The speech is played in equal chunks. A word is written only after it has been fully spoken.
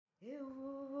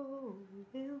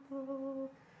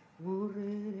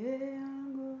Morreré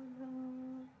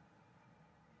Angola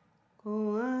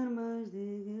com armas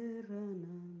de guerra na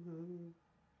mão.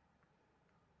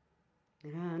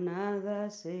 Granada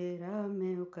será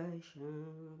meu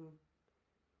caixão,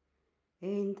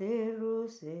 enterro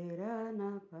será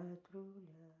na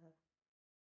patrulha.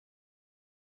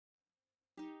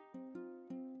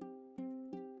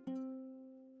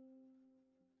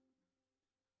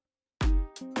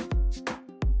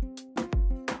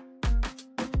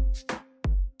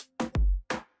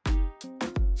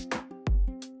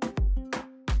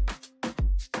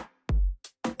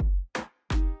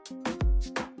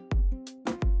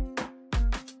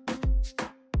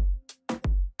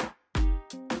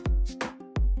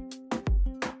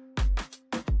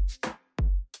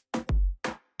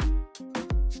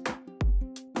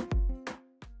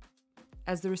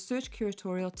 As the research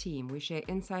curatorial team, we share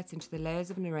insights into the layers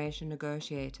of narration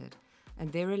negotiated and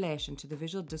their relation to the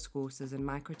visual discourses and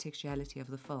microtextuality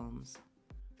of the films.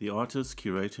 The artist,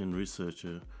 curator, and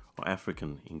researcher are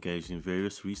African, engaged in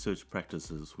various research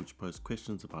practices which pose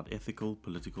questions about ethical,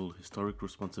 political, historic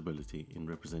responsibility in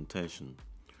representation.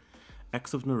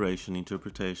 Acts of narration,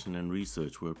 interpretation, and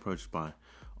research were approached by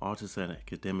artists and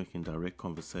academic in direct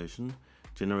conversation,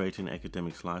 generating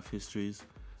academics' life histories,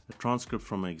 a transcript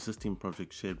from an existing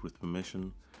project shared with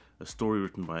permission, a story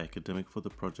written by academic for the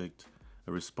project,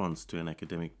 a response to an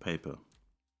academic paper.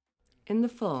 In the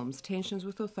films, tensions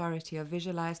with authority are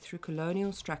visualized through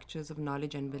colonial structures of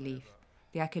knowledge and belief.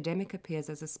 The academic appears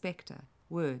as a spectre,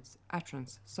 words,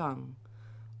 utterance, song.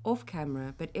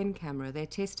 Off-camera, but in-camera, they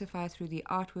testify through the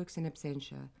artworks in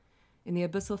absentia. In the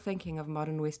abyssal thinking of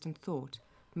modern Western thought,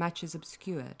 much is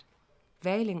obscured.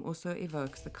 Veiling also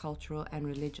evokes the cultural and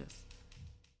religious.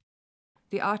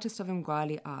 The artist of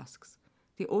Mgwali asks,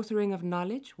 the authoring of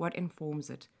knowledge, what informs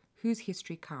it? Whose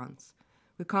history counts?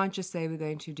 We can't just say we're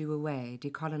going to do away,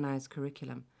 decolonize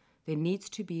curriculum. There needs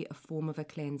to be a form of a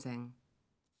cleansing.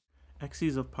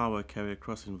 Axes of power carry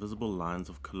across invisible lines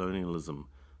of colonialism,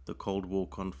 the Cold War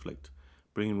conflict,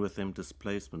 bringing with them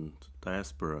displacement,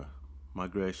 diaspora,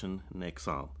 migration, and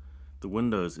exile. The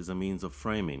windows is a means of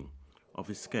framing, of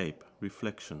escape,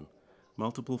 reflection.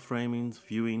 Multiple framings,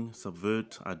 viewing,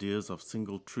 subvert ideas of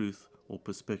single truth or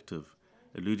perspective,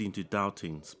 alluding to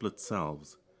doubting, split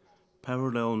selves.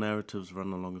 Parallel narratives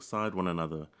run alongside one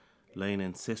another, laying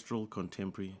ancestral,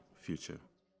 contemporary, future.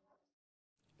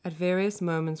 At various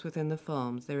moments within the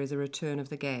films, there is a return of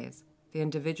the gaze, the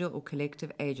individual or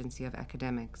collective agency of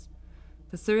academics.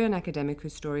 The Syrian academic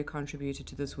whose story contributed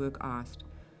to this work asked,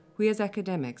 "We as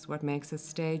academics, what makes us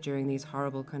stay during these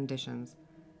horrible conditions?"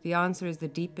 The answer is the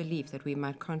deep belief that we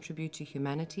might contribute to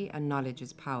humanity and knowledge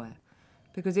is power.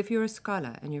 Because if you're a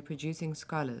scholar and you're producing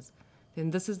scholars, then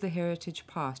this is the heritage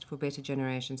passed for better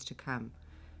generations to come.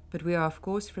 But we are of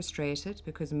course frustrated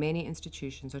because many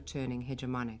institutions are turning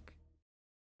hegemonic.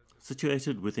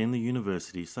 Situated within the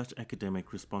university, such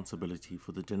academic responsibility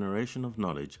for the generation of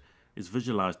knowledge is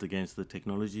visualized against the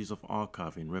technologies of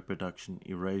archiving, reproduction,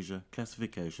 erasure,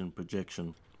 classification,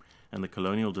 projection, and the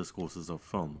colonial discourses of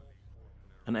film.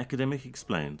 An academic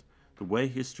explained, the way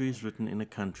history is written in a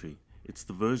country, it's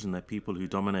the version that people who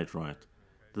dominate write.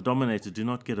 The dominated do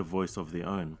not get a voice of their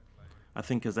own. I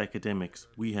think as academics,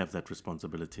 we have that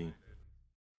responsibility.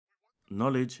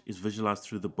 Knowledge is visualized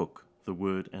through the book, the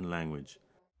word and language.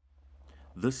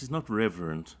 This is not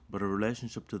reverent, but a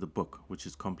relationship to the book, which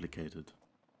is complicated.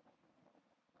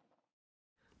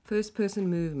 First-person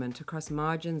movement across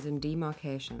margins and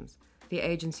demarcations, the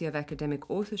agency of academic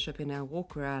authorship in Our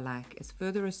Walk Where I Like, is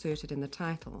further asserted in the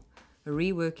title, a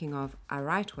reworking of I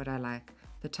Write What I Like,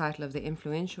 the title of the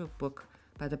influential book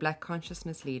by the Black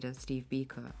consciousness leader Steve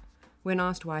Biko. When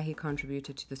asked why he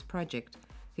contributed to this project,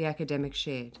 the academic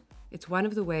shared, "It's one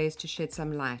of the ways to shed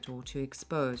some light or to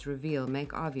expose, reveal,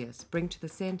 make obvious, bring to the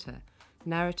center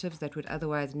narratives that would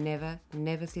otherwise never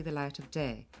see the light of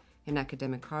day in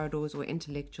academic corridors or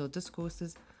intellectual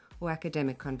discourses or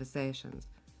academic conversations.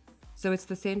 So it's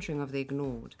the centering of the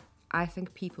ignored. I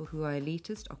think people who are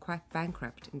elitist are quite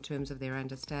bankrupt in terms of their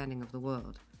understanding of the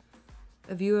world."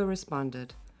 A viewer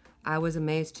responded, "I was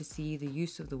amazed to see the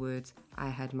use of the words, 'I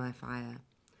had my fire.'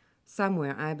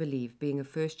 Somewhere I believe, being a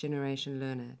first-generation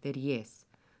learner, that yes,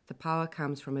 the power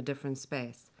comes from a different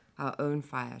space, our own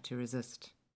fire to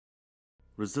resist."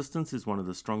 Resistance is one of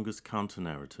the strongest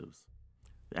counter-narratives.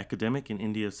 The academic in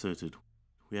India asserted,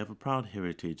 we have a proud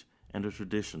heritage and a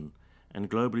tradition, and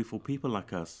globally for people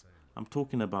like us, I'm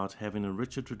talking about having a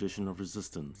richer tradition of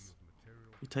resistance.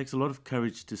 It takes a lot of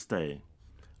courage to stay.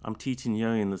 I'm teaching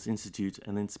yoga in this institute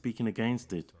and then speaking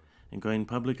against it and going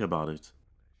public about it.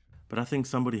 But I think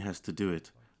somebody has to do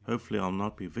it. Hopefully I'll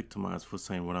not be victimized for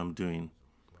saying what I'm doing.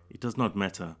 It does not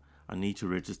matter. I need to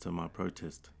register my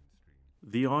protest.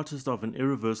 The artist of An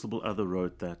Irreversible Other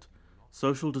wrote that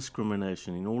social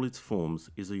discrimination in all its forms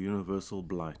is a universal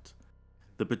blight.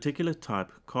 The particular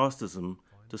type, casteism,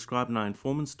 described in our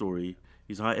informant story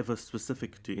is however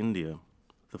specific to India.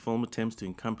 The film attempts to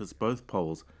encompass both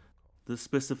poles, the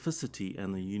specificity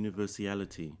and the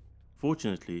universality.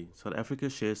 Fortunately, South Africa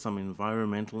shares some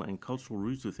environmental and cultural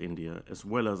roots with India, as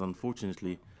well as,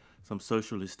 unfortunately, some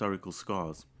social historical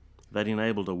scars that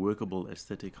enabled a workable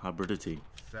aesthetic hybridity.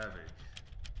 Savage.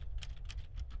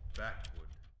 Backward.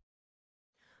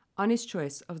 On his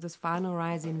choice of this final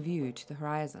rise in view to the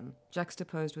horizon,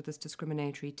 juxtaposed with this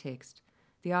discriminatory text,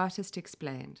 the artist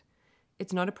explained,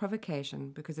 "It's not a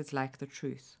provocation because it's like the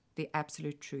truth, the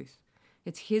absolute truth.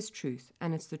 It's his truth,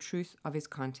 and it's the truth of his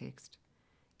context."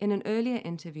 In an earlier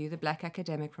interview, the black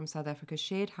academic from South Africa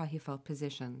shared how he felt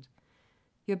positioned.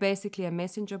 You're basically a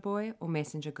messenger boy or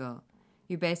messenger girl.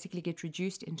 You basically get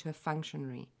reduced into a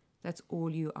functionary. That's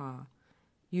all you are.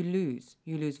 You lose.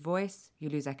 You lose voice. You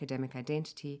lose academic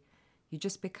identity. You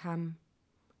just become...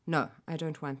 No, I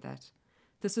don't want that.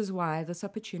 This is why this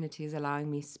opportunity is allowing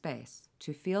me space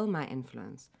to feel my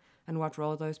influence and what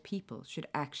role those people should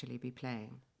actually be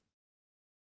playing.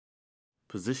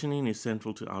 Positioning is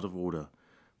central to Out of Order.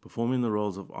 Performing the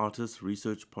roles of artist,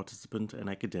 research participant, and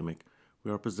academic,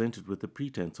 we are presented with the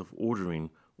pretense of ordering,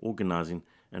 organizing,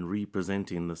 and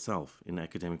representing the self in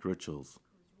academic rituals.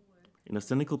 In a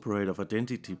cynical parade of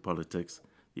identity politics,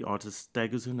 the artist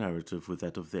staggers her narrative with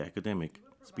that of the academic,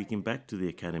 speaking back to the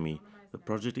academy, the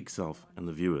project itself, and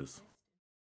the viewers.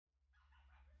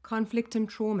 Conflict and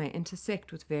trauma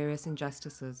intersect with various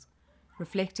injustices.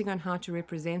 Reflecting on how to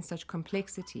represent such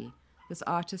complexity, this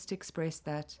artist expressed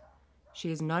that she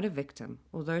is not a victim,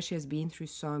 although she has been through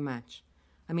so much.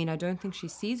 I mean, I don't think she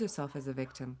sees herself as a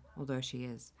victim, although she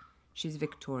is. She's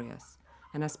victorious,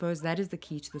 and I suppose that is the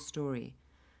key to the story.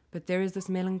 But there is this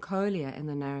melancholia in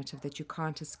the narrative that you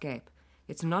can't escape.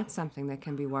 It's not something that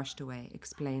can be washed away,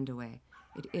 explained away.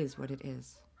 It is what it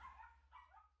is.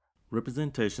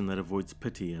 Representation that avoids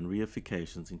pity and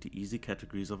reifications into easy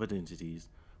categories of identities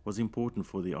was important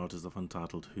for the artist of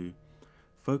Untitled, who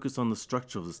focused on the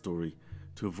structure of the story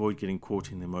to avoid getting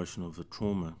caught in the emotion of the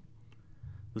trauma.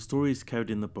 The story is carried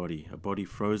in the body, a body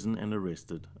frozen and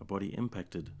arrested, a body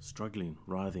impacted, struggling,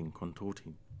 writhing,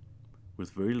 contorting.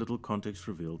 With very little context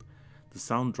revealed, the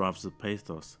sound drives the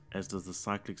pathos, as does the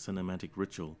cyclic cinematic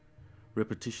ritual,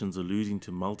 repetitions alluding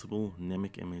to multiple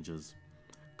mnemic images,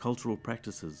 cultural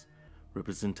practices,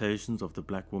 representations of the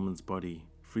black woman's body,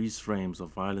 freeze frames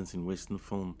of violence in Western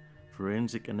film,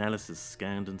 forensic analysis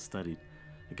scanned and studied,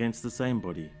 against the same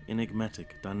body,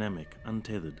 enigmatic, dynamic,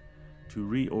 untethered, to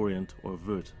reorient or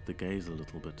avert the gaze a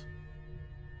little bit.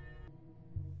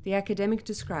 The academic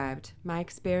described my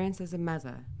experience as a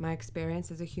mother, my experience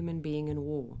as a human being in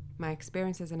war, my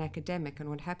experience as an academic and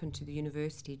what happened to the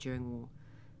university during war.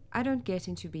 I don't get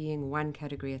into being one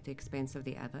category at the expense of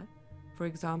the other. For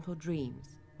example,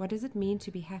 dreams. What does it mean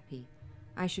to be happy?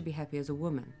 I should be happy as a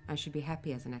woman. I should be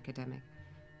happy as an academic.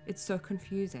 It's so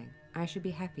confusing. I should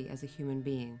be happy as a human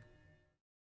being.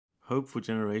 Hope for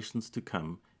generations to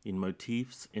come, in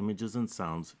motifs, images, and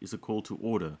sounds, is a call to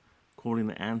order, calling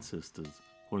the ancestors,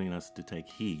 calling us to take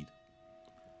heed.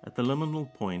 At the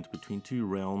liminal point between two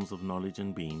realms of knowledge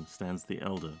and being stands the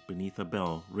elder, beneath a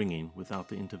bell ringing without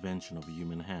the intervention of a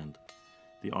human hand.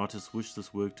 The artist wished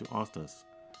this work to ask us,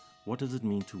 what does it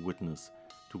mean to witness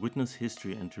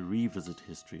history and to revisit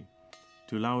history?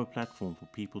 To allow a platform for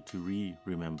people to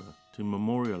remember, to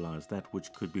memorialize that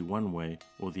which could be one way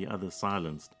or the other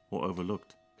silenced or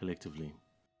overlooked collectively.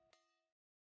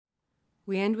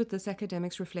 We end with this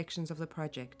academic's reflections of the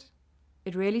project.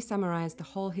 It really summarized the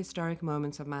whole historic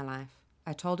moments of my life.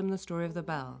 I told him the story of the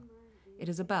bell. It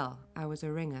is a bell. I was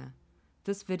a ringer.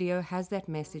 This video has that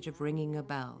message of ringing a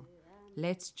bell.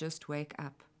 Let's just wake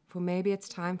up, for maybe it's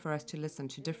time for us to listen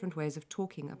to different ways of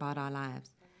talking about our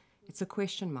lives. It's a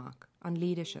question mark on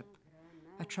leadership.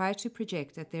 I try to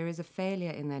project that there is a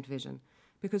failure in that vision,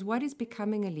 because what is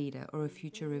becoming a leader or a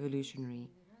future revolutionary?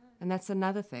 And that's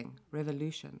another thing,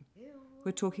 revolution.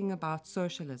 We're talking about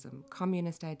socialism,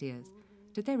 communist ideas.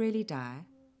 Did they really die?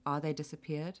 Are they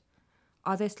disappeared?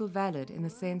 Are they still valid in the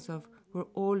sense of we're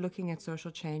all looking at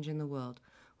social change in the world?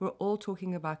 We're all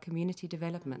talking about community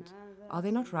development. Are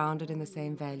they not rounded in the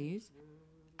same values?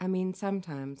 I mean,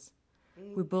 sometimes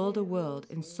we build a world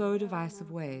in so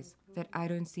divisive ways that I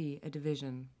don't see a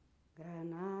division.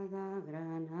 Granada,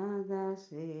 Granada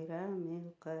será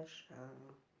meu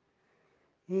caixão.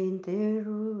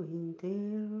 Inteiro,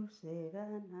 inteiro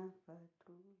será na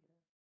patrulha.